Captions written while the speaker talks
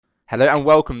Hello and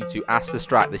welcome to Ask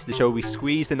Distract. This is the show where we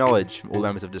squeeze the knowledge from all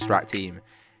members of the Distract team.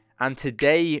 And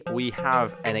today we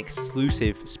have an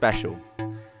exclusive special.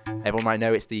 Everyone might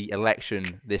know it's the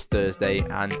election this Thursday,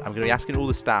 and I'm going to be asking all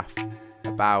the staff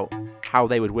about how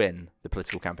they would win the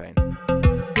political campaign.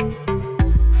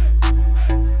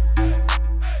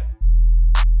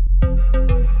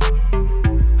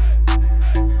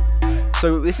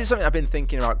 So this is something I've been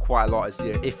thinking about quite a lot, is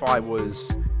if I was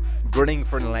running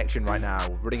for an election right now,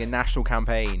 running a national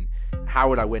campaign, how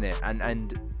would I win it?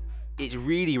 And it's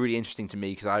really, really interesting to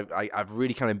me because I've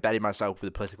really kind of embedded myself with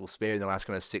the political sphere in the last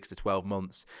kind of 6 to 12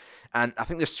 months. And I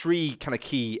think there's three kind of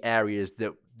key areas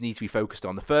that need to be focused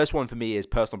on. The first one for me is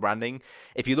personal branding.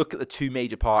 If you look at the two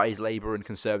major parties, Labour and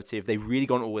Conservative, they've really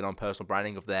gone all in on personal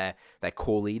branding of their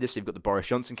core leaders. So you've got the Boris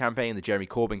Johnson campaign, the Jeremy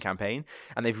Corbyn campaign,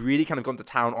 and they've really kind of gone to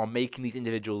town on making these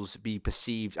individuals be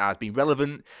perceived as being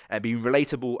relevant, being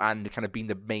relatable, and kind of being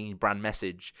the main brand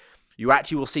message. You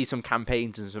actually will see some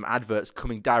campaigns and some adverts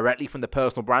coming directly from the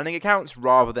personal branding accounts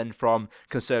rather than from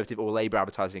Conservative or Labour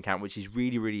advertising account, which is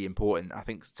really, really important. I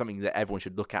think something that everyone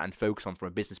should look at and focus on from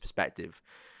a business perspective.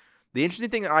 The interesting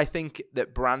thing that I think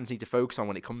that brands need to focus on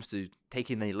when it comes to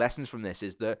taking any lessons from this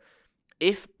is that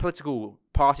if political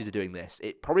parties are doing this,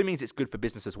 it probably means it's good for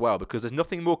business as well, because there's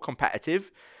nothing more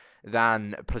competitive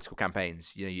than political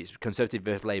campaigns. It's Conservative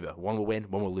versus Labour. One will win,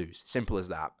 one will lose. Simple as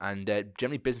that. And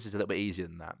generally business is a little bit easier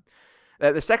than that.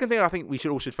 The second thing I think we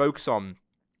all should focus on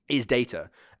is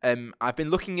data. I've been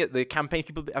looking at the campaign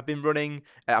people have been running.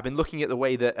 I've been looking at the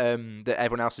way that that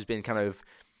everyone else has been kind of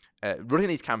running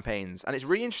these campaigns, and it's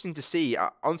really interesting to see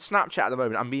on Snapchat at the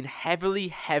moment. I'm being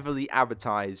heavily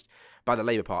advertised by the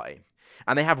Labour Party,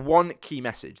 and they have one key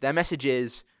message. Their message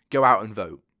is go out and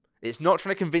vote. It's not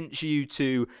trying to convince you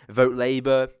to vote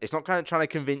Labour. It's not kind of trying to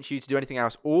convince you to do anything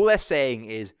else. All they're saying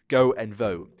is go and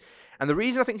vote. And the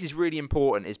reason I think this is really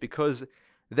important is because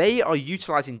they are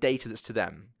utilising data that's to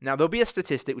them. Now, there'll be a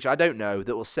statistic, which I don't know,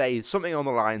 that will say something on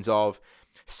the lines of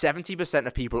 70%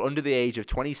 of people under the age of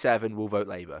 27 will vote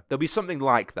Labour. There'll be something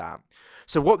like that.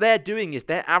 So what they're doing is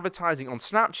they're advertising on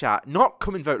Snapchat, not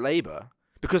come and vote Labour,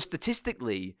 because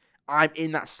statistically, I'm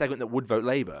in that segment that would vote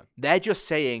Labour. They're just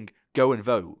saying go and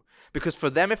vote. Because for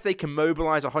them, if they can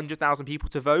mobilise 100,000 people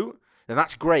to vote, then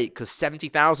that's great, because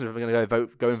 70,000 are going to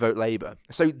go and vote Labour.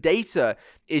 So data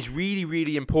is really,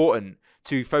 really important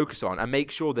to focus on and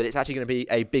make sure that it's actually going to be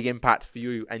a big impact for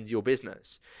you and your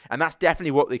business. And that's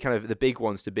definitely what the big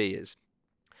ones to be is.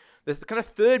 The kind of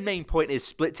third main point is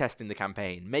split testing the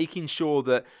campaign, making sure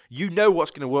that you know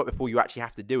what's going to work before you actually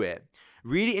have to do it.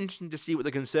 Really interesting to see what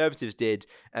the Conservatives did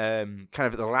kind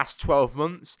of the last 12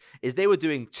 months is they were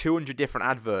doing 200 different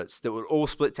adverts that were all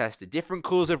split tested. Different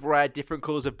colours of red, different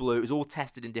colours of blue. It was all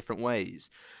tested in different ways.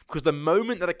 Because the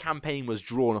moment that a campaign was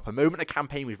drawn up, the moment a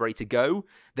campaign was ready to go,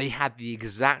 they had the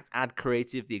exact ad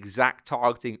creative, the exact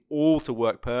targeting, all to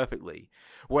work perfectly.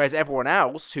 Whereas everyone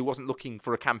else who wasn't looking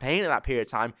for a campaign at that period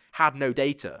of time had no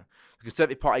data. The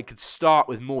Conservative Party could start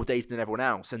with more data than everyone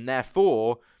else, and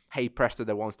therefore, hey presto,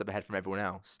 they're one step ahead from everyone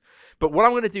else. But what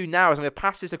I'm going to do now is I'm going to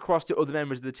pass this across to other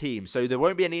members of the team. So there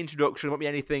won't be any introduction, there won't be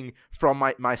anything from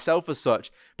myself as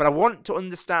such, but I want to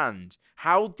understand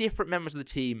how different members of the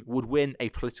team would win a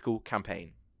political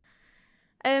campaign.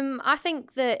 I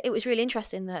think that it was really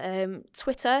interesting that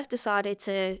Twitter decided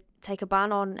to take a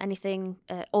ban on anything,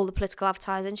 all the political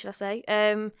advertising, should I say.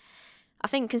 I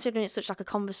think considering it's such like a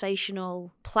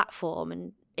conversational platform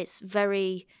and it's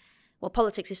very, well,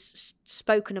 politics is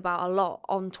spoken about a lot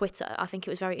on Twitter, I think it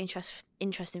was very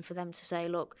interesting for them to say,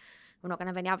 look, we're not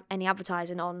going to have any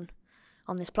advertising on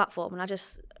this platform. And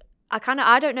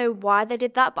I don't know why they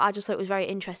did that, but I just thought it was very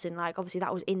interesting. Like, obviously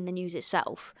that was in the news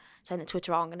itself, saying that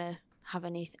Twitter aren't going to have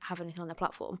anything on their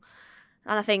platform.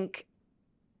 And I think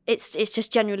it's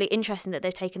just genuinely interesting that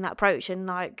they've taken that approach, and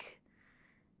like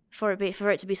for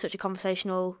it to be such a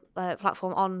conversational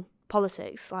platform on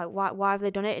politics, like why have they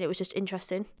done it? And it was just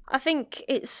interesting. I think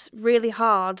it's really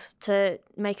hard to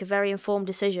make a very informed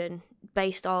decision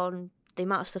based on the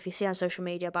amount of stuff you see on social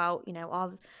media about,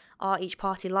 are each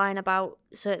party lying about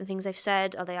certain things they've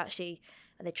said? Are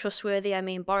they trustworthy? I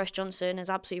mean, Boris Johnson has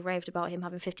absolutely raved about him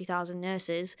having 50,000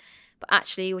 nurses, but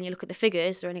actually when you look at the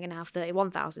figures, they're only going to have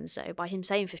 31,000. So by him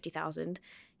saying 50,000,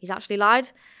 he's actually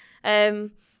lied.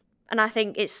 And I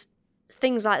think it's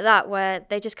things like that where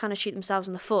they just kind of shoot themselves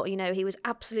in the foot. He was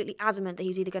absolutely adamant that he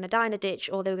was either going to die in a ditch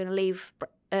or they were going to leave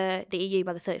the EU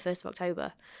by the 31st of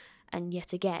October. And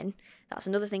yet again, that's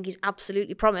another thing he's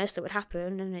absolutely promised that would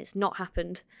happen, and it's not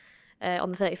happened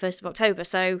on the 31st of October.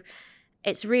 So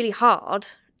it's really hard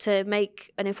to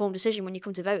make an informed decision when you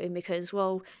come to voting because,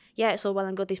 well, yeah, it's all well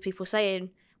and good these people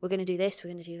saying we're going to do this,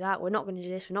 we're going to do that, we're not going to do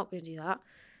this, we're not going to do that.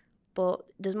 But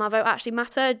does my vote actually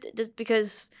matter?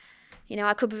 Because,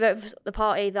 I could be voting for the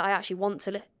party that I actually want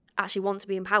to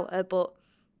be in power, but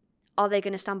are they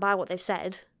going to stand by what they've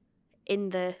said in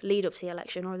the lead up to the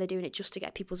election, or are they doing it just to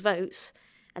get people's votes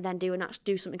and then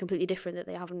do something completely different that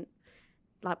they haven't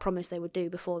promised they would do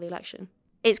before the election?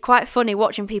 It's quite funny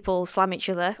watching people slam each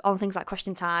other on things like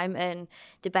Question Time and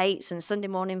debates and Sunday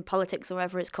morning politics or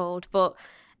whatever it's called, but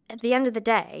at the end of the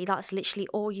day, that's literally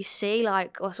all you see.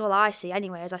 That's all I see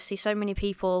anyway, is I see so many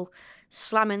people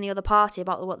slamming the other party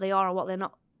about what they are and what they're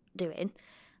not doing.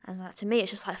 And to me,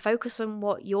 it's just focus on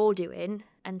what you're doing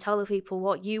and tell the people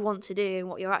what you want to do and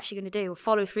what you're actually going to do, and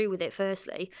follow through with it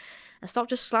firstly, and stop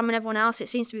just slamming everyone else. It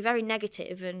seems to be very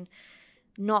negative and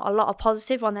not a lot of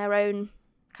positive on their own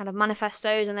kind of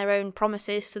manifestos and their own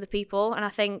promises to the people. And I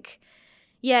think,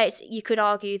 you could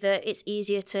argue that it's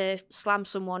easier to slam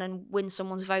someone and win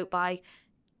someone's vote by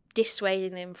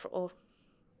dissuading them from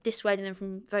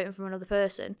voting for another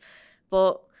person.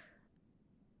 But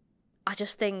I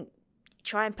just think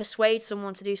try and persuade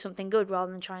someone to do something good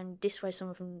rather than try and dissuade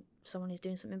someone from someone who's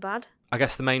doing something bad. I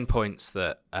guess the main points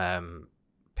that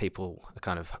people are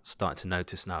kind of starting to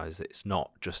notice now is that it's not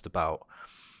just about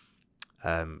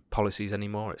policies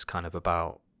anymore. It's kind of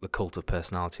about the cult of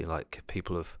personality. Like,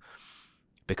 people have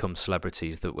become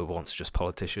celebrities that were once just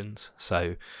politicians.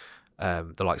 So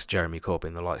the likes of Jeremy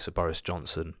Corbyn, the likes of Boris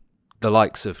Johnson, the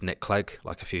likes of Nick Clegg,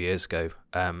 like a few years ago,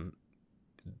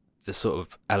 they're sort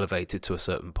of elevated to a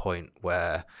certain point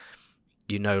where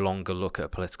you no longer look at a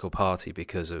political party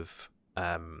because of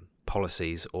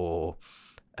policies or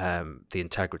the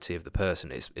integrity of the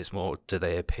person. It's more, do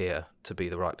they appear to be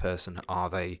the right person? Are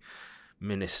they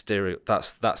ministerial?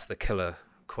 That's the killer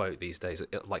quote these days.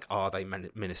 Like, are they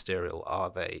ministerial?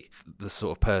 Are they the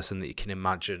sort of person that you can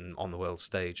imagine on the world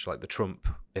stage? Like, the Trump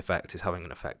effect is having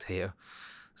an effect here.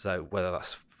 So whether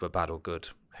that's for bad or good,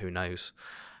 who knows?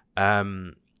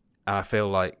 And I feel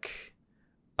like,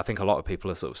 I think a lot of people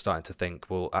are sort of starting to think,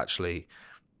 well, actually,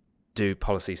 do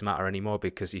policies matter anymore?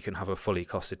 Because you can have a fully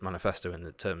costed manifesto in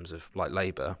the terms of like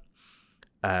Labour,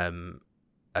 and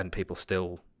people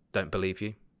still don't believe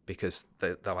you because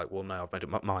they're like, well, no, I've made up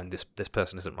my mind. This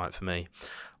person isn't right for me.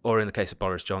 Or in the case of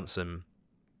Boris Johnson,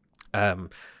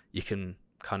 you can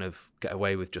kind of get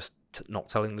away with just not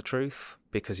telling the truth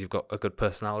because you've got a good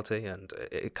personality, and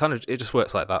it just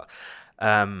works like that.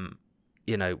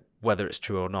 Whether it's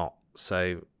true or not.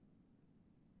 So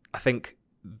I think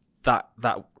that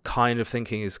kind of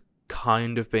thinking is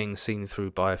kind of being seen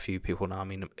through by a few people now. I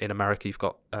mean, in America, you've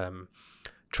got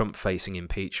Trump facing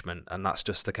impeachment, and that's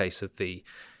just a case of the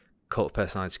cult of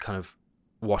personality kind of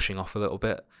washing off a little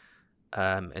bit,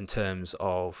 in terms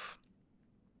of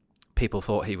people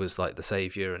thought he was like the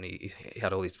savior, and he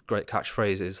had all these great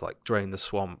catchphrases like "drain the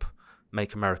swamp,"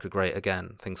 "make America great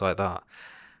again," things like that.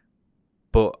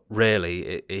 But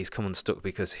really, he's come unstuck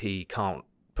because he can't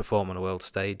perform on a world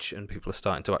stage, and people are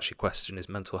starting to actually question his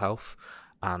mental health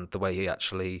and the way he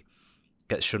actually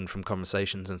gets shunned from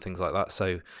conversations and things like that.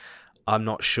 So I'm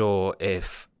not sure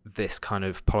if this kind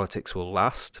of politics will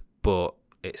last, but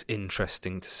it's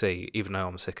interesting to see, even though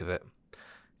I'm sick of it,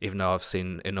 even though I've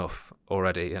seen enough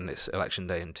already, and it's election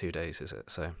day in 2 days, is it?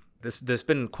 So there's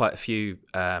been quite a few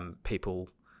people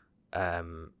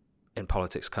in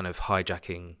politics kind of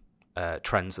hijacking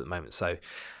trends at the moment. So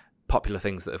popular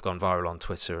things that have gone viral on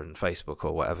Twitter and Facebook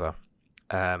or whatever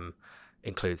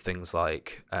include things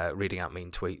like reading out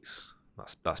mean tweets.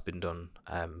 That's been done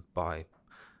by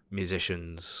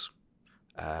musicians,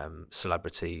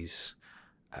 celebrities,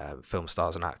 film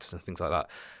stars and actors and things like that.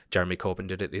 Jeremy Corbyn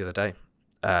did it the other day.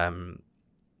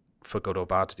 For good or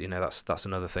bad, that's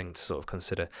another thing to sort of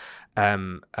consider.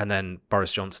 And then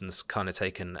Boris Johnson's kind of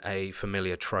taken a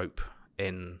familiar trope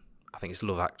in, I think it's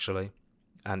Love Actually,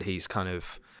 and he's kind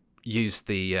of used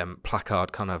the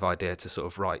placard kind of idea to sort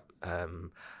of write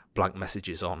blank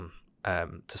messages on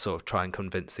to sort of try and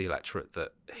convince the electorate that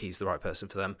he's the right person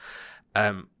for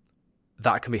them.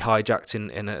 That can be hijacked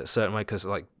in a certain way, because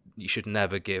like you should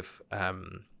never give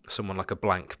someone like a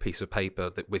blank piece of paper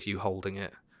that with you holding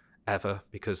it ever,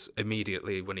 because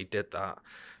immediately when he did that,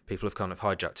 people have kind of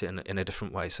hijacked it in a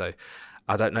different way. So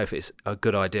I don't know if it's a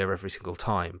good idea every single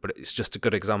time, but it's just a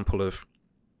good example of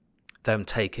them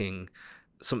taking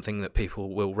something that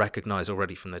people will recognise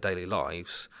already from their daily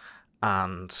lives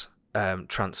and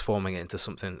transforming it into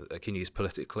something that they can use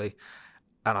politically.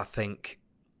 And I think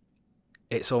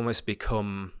it's almost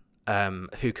become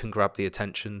who can grab the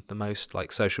attention the most.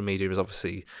 Like, social media is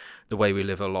obviously the way we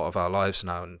live a lot of our lives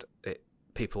now, and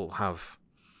people have,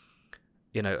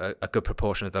 a good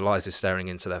proportion of their lives is staring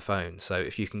into their phone. So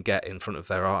if you can get in front of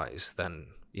their eyes, then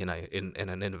in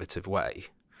an innovative way,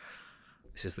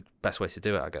 this is the best way to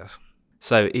do it, I guess.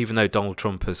 So even though Donald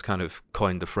Trump has kind of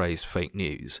coined the phrase fake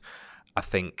news, I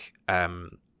think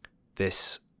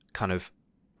this kind of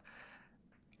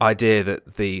idea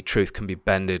that the truth can be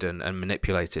bended and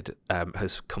manipulated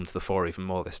has come to the fore even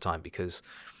more this time, because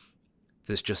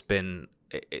there's just been,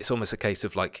 it's almost a case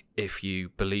of like, if you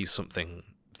believe something,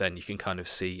 then you can kind of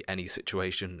see any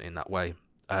situation in that way.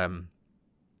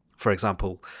 For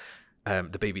example,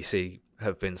 the BBC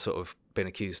have been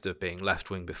accused of being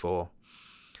left-wing before,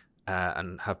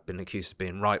 and have been accused of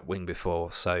being right-wing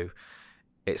before. So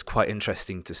it's quite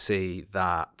interesting to see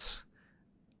that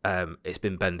it's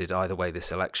been bended either way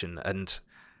this election. And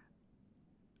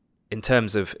in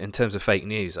terms of fake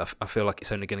news, I feel like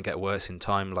it's only going to get worse in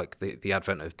time. Like the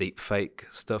advent of deep fake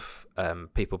stuff,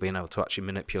 people being able to actually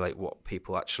manipulate what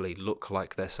people actually look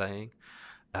like they're saying.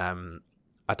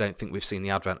 I don't think we've seen the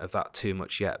advent of that too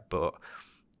much yet, but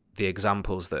the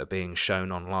examples that are being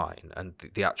shown online and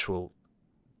the actual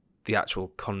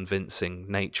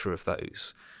convincing nature of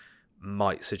those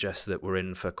might suggest that we're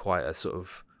in for quite a sort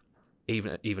of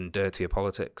even dirtier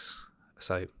politics.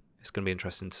 So it's going to be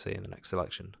interesting to see in the next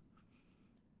election.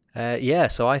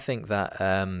 So I think that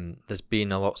there's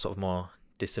been a lot sort of more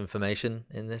disinformation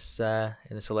in this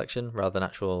election, rather than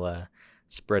actual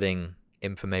spreading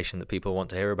information that people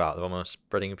want to hear about. They're almost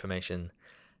spreading information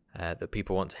that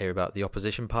people want to hear about the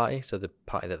opposition party, so the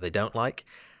party that they don't like.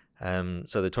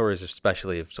 So the Tories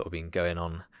especially have sort of been going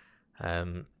on,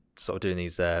 sort of doing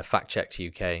these fact check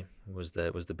UK was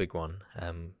the big one,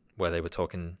 where they were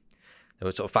sort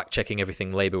of fact checking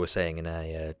everything Labour was saying in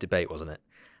a debate, wasn't it?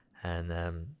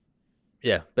 And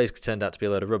basically turned out to be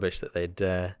a load of rubbish, that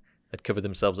they'd covered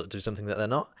themselves up to do something that they're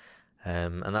not,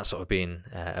 and that's sort of been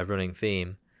a running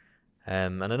theme.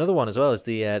 And another one as well is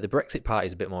the Brexit party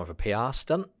is a bit more of a PR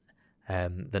stunt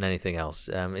than anything else.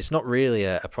 It's not really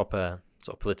a proper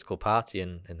sort of political party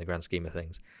in the grand scheme of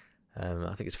things.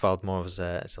 I think it's filed more as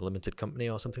a limited company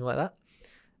or something like that.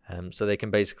 So they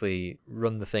can basically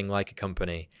run the thing like a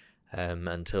company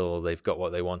until they've got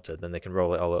what they wanted. Then they can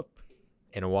roll it all up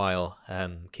in a while,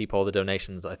 keep all the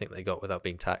donations that I think they got without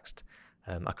being taxed.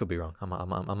 I could be wrong.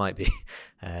 I might be.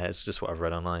 It's just what I've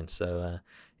read online. So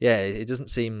it doesn't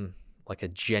seem like a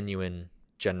genuine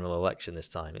general election this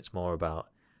time. It's more about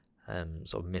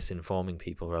sort of misinforming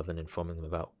people rather than informing them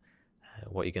about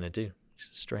what you're going to do.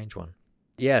 It's a strange one.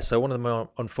 Yeah, so one of the more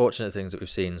unfortunate things that we've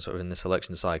seen sort of in this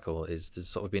election cycle is there's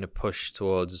sort of been a push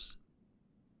towards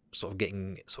sort of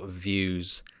getting sort of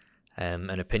views and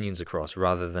opinions across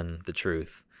rather than the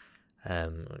truth,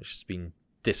 which has been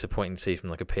disappointing to see from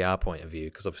like a PR point of view,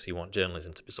 because obviously you want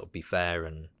journalism to sort of be fair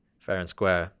and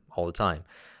square all the time.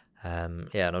 And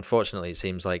unfortunately it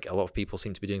seems like a lot of people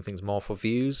seem to be doing things more for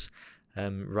views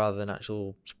rather than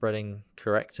actual spreading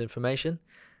correct information.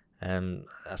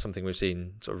 That's something we've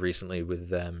seen sort of recently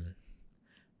with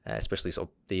especially sort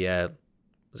of the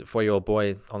 4-year-old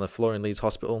boy on the floor in Leeds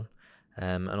Hospital,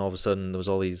 and all of a sudden there was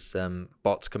all these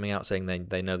bots coming out saying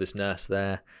they know this nurse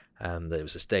there, that it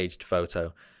was a staged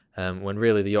photo, when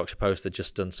really the Yorkshire Post had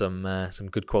just done some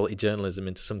good quality journalism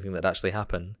into something that actually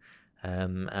happened,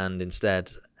 and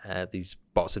instead these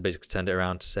bots had basically turned it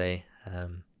around to say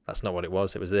that's not what it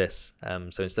was this.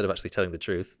 So instead of actually telling the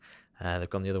truth, they've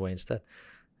gone the other way instead.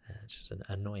 Just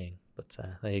annoying, but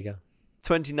there you go.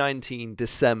 2019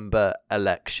 December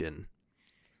election,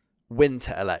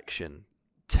 winter election,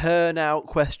 turnout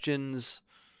questions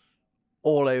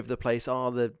all over the place.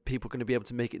 Are the people going to be able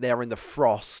to make it there in the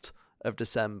frost of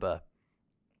December?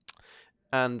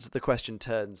 And the question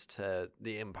turns to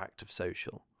the impact of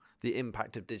social, the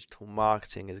impact of digital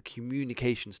marketing as a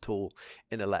communications tool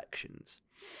in elections.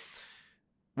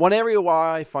 One area where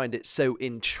I find it so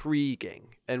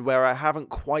intriguing and where I haven't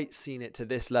quite seen it to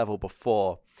this level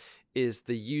before is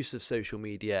the use of social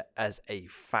media as a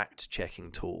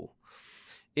fact-checking tool.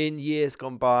 In years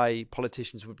gone by,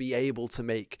 politicians would be able to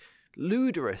make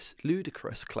ludicrous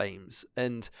claims,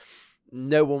 and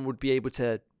no one would be able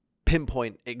to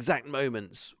pinpoint exact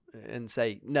moments and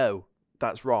say, no,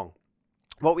 that's wrong.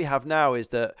 What we have now is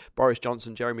that Boris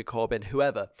Johnson, Jeremy Corbyn,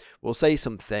 whoever, will say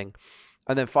something,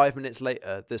 and then 5 minutes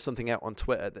later, there's something out on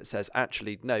Twitter that says,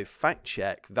 actually, no, fact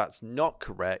check, that's not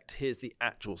correct. Here's the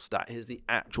actual stat. Here's the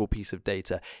actual piece of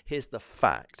data. Here's the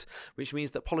fact, which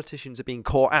means that politicians are being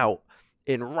caught out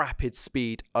in rapid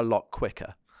speed a lot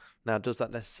quicker. Now, does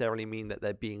that necessarily mean that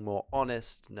they're being more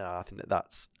honest? No, I think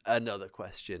that's another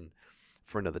question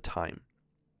for another time.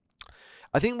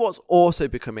 I think what's also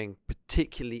becoming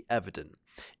particularly evident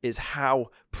is how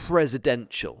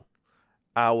presidential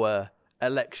our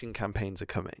election campaigns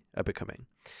are becoming.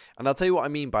 And I'll tell you what I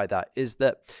mean by that is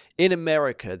that in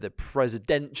America, the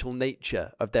presidential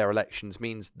nature of their elections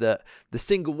means that the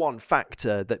single one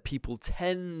factor that people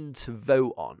tend to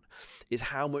vote on is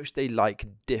how much they like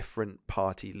different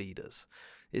party leaders.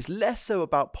 It's less so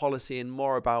about policy and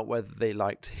more about whether they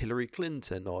liked Hillary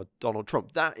Clinton or Donald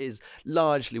Trump. That is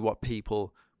largely what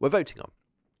people were voting on.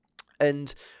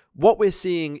 And what we're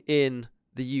seeing in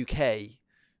the UK,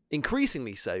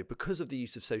 increasingly so because of the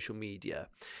use of social media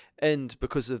and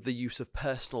because of the use of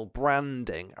personal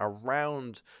branding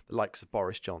around the likes of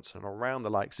Boris Johnson, around the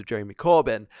likes of Jeremy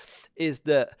Corbyn, is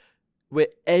that we're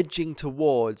edging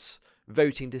towards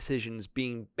voting decisions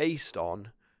being based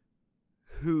on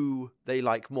who they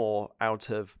like more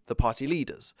out of the party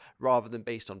leaders, rather than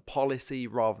based on policy,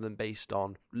 rather than based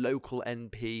on local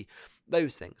MP,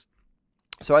 those things.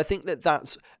 So I think that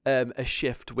that's a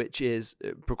shift which is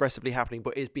progressively happening,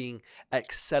 but is being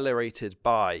accelerated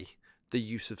by the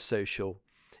use of social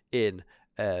in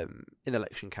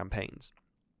election campaigns.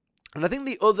 And I think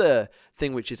the other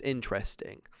thing which is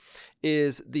interesting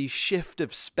is the shift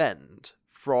of spend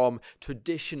from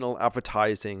traditional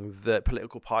advertising that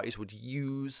political parties would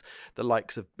use, the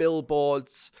likes of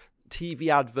billboards, TV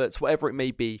adverts, whatever it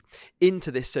may be, into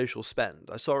this social spend.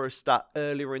 I saw a stat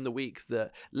earlier in the week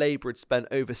that Labour had spent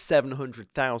over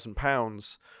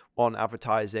 £700,000 on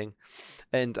advertising,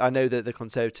 and I know that the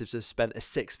Conservatives have spent a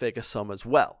six-figure sum as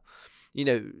well. You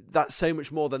know, that's so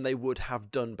much more than they would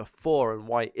have done before. And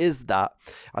why is that?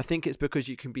 I think it's because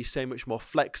you can be so much more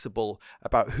flexible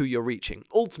about who you're reaching.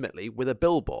 Ultimately, with a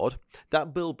billboard,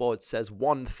 that billboard says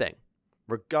one thing,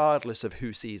 regardless of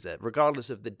who sees it, regardless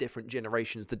of the different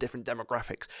generations, the different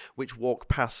demographics which walk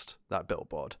past that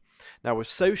billboard. Now, with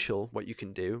social, what you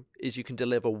can do is you can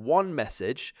deliver one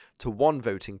message to one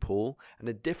voting pool and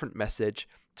a different message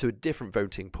to a different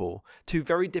voting pool. Two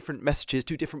very different messages,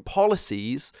 two different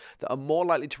policies that are more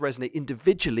likely to resonate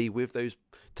individually with those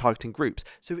targeting groups.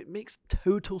 So it makes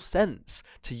total sense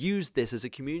to use this as a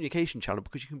communication channel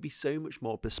because you can be so much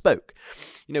more bespoke.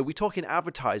 You know, we talk in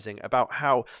advertising about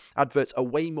how adverts are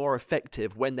way more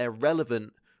effective when they're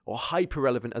relevant, or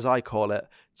hyper-relevant as I call it,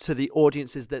 to the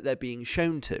audiences that they're being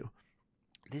shown to.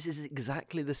 This is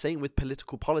exactly the same with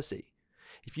political policy.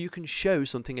 If you can show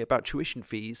something about tuition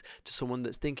fees to someone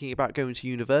that's thinking about going to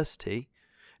university,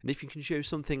 and if you can show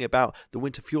something about the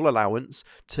winter fuel allowance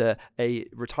to a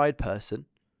retired person,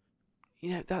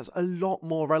 you know, that's a lot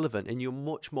more relevant and you're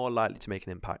much more likely to make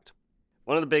an impact.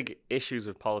 One of the big issues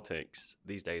with politics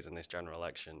these days in this general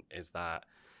election is that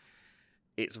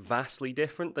it's vastly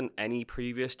different than any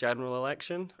previous general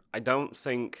election. I don't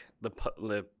think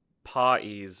the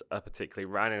parties are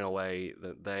particularly ran in a way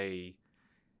that they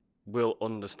will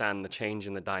understand the change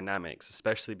in the dynamics,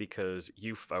 especially because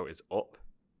youth vote is up,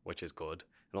 which is good,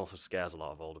 and also scares a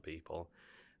lot of older people.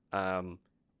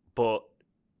 But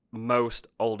most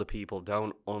older people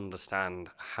don't understand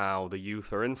how the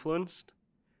youth are influenced.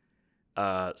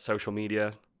 Social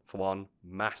media, for one,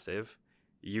 massive.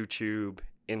 YouTube,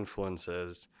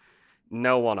 influencers.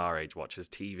 No one our age watches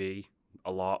TV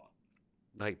a lot.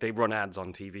 Like, they run ads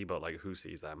on TV, but, like, who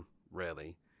sees them,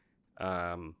 really?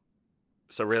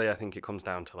 So really, I think it comes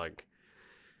down to, like,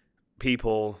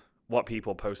 what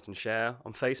people post and share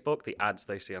on Facebook, the ads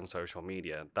they see on social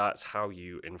media. That's how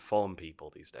you inform people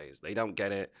these days. They don't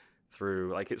get it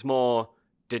through, like, it's more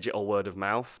digital word of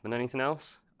mouth than anything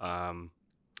else. And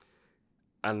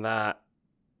that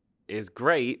is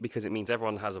great because it means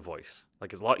everyone has a voice.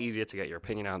 Like, it's a lot easier to get your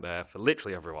opinion out there for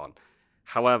literally everyone.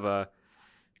 However,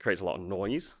 it creates a lot of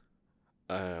noise.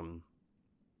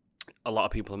 A lot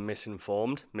of people are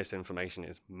misinformed. Misinformation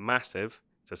is massive.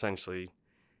 It's essentially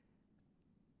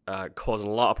causing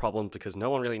a lot of problems because no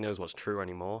one really knows what's true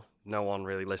anymore. No one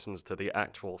really listens to the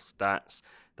actual stats.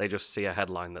 They just see a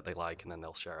headline that they like and then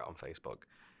they'll share it on Facebook.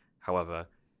 However,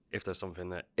 if there's something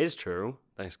that is true,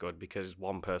 then it's good because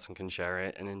one person can share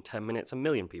it and in 10 minutes, 1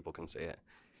 million people can see it.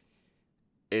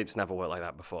 It's never worked like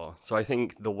that before. So I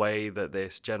think the way that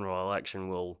this general election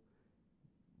will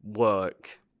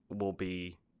work will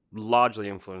be largely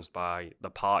influenced by the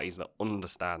parties that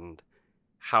understand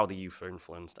how the youth are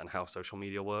influenced and how social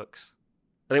media works.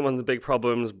 I think one of the big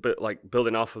problems, but like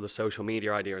building off of the social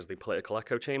media idea, is the political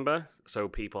echo chamber. So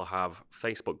people have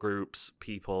Facebook groups,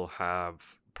 people have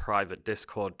private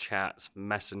Discord chats,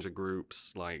 messenger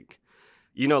groups. Like,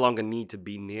 you no longer need to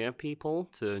be near people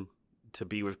to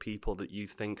be with people that you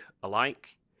think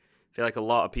alike. I feel like a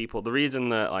lot of people, the reason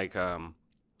that like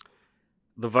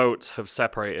the votes have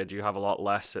separated, you have a lot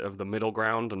less of the middle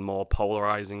ground and more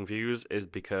polarizing views, is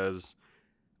because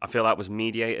I feel that was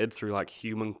mediated through like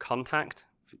human contact.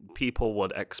 People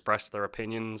would express their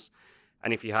opinions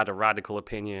And if you had a radical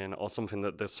opinion or something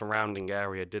that the surrounding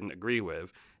area didn't agree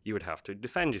with, you would have to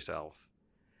defend yourself.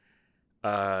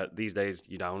 These days,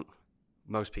 you don't.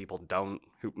 Most people don't.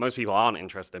 Most people aren't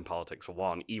interested in politics, for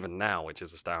one, even now, which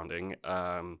is astounding.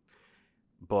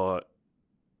 But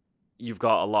you've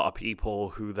got a lot of people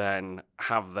who then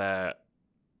have their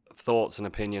thoughts and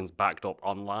opinions backed up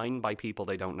online by people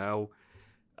they don't know.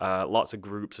 Lots of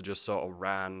groups are just sort of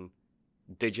ran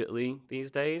digitally these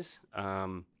days.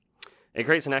 It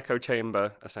creates an echo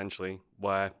chamber, essentially,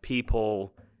 where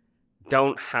people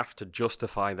don't have to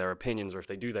justify their opinions, or if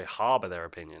they do, they harbor their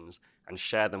opinions and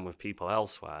share them with people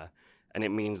elsewhere. And it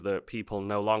means that people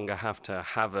no longer have to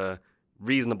have a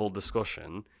reasonable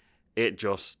discussion. It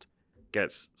just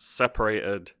gets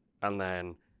separated and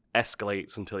then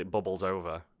escalates until it bubbles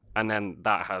over. And then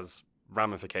that has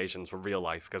ramifications for real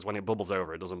life, because when it bubbles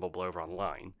over, it doesn't bubble over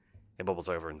online. It bubbles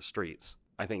over in the streets.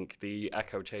 I think the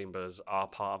echo chambers are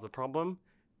part of the problem,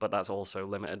 but that's also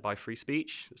limited by free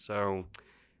speech. So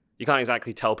you can't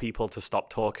exactly tell people to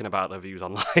stop talking about their views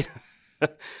online.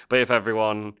 But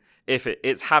if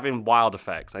it's having wild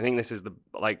effects. I think this is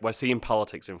we're seeing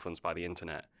politics influenced by the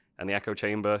internet, and the echo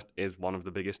chamber is one of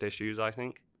the biggest issues, I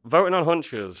think. Voting on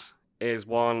hunches is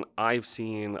one I've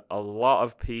seen a lot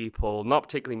of people, not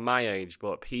particularly my age,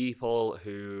 but people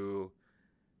who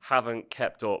haven't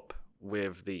kept up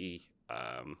with the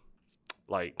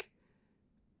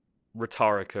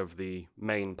rhetoric of the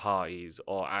main parties,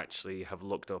 or actually have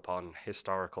looked up on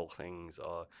historical things,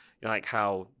 or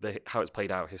how it's played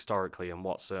out historically and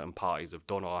what certain parties have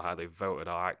done, or how they've voted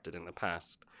or acted in the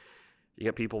past. You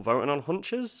get people voting on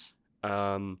hunches,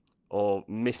 or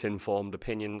misinformed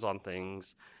opinions on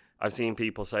things. I've seen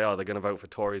people say, oh, they're going to vote for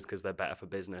Tories because they're better for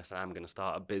business, and I'm going to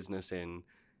start a business in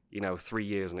 3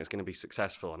 years and it's going to be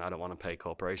successful, and I don't want to pay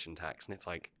corporation tax. And it's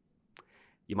like,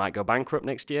 you might go bankrupt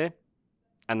next year,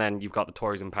 and then you've got the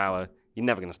Tories in power. You're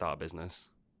never going to start a business.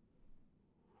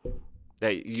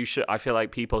 I feel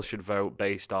like people should vote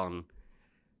based on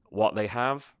what they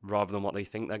have rather than what they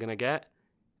think they're going to get.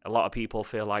 A lot of people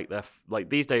feel like they're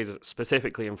these days,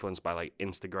 specifically influenced by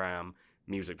Instagram,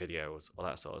 music videos, all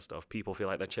that sort of stuff. People feel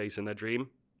like they're chasing their dream,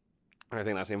 and I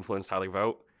think that's influenced how they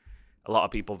vote. A lot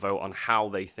of people vote on how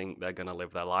they think they're going to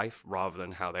live their life rather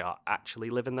than how they are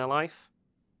actually living their life.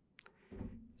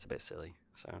 It's a bit silly.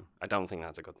 So I don't think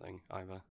that's a good thing either.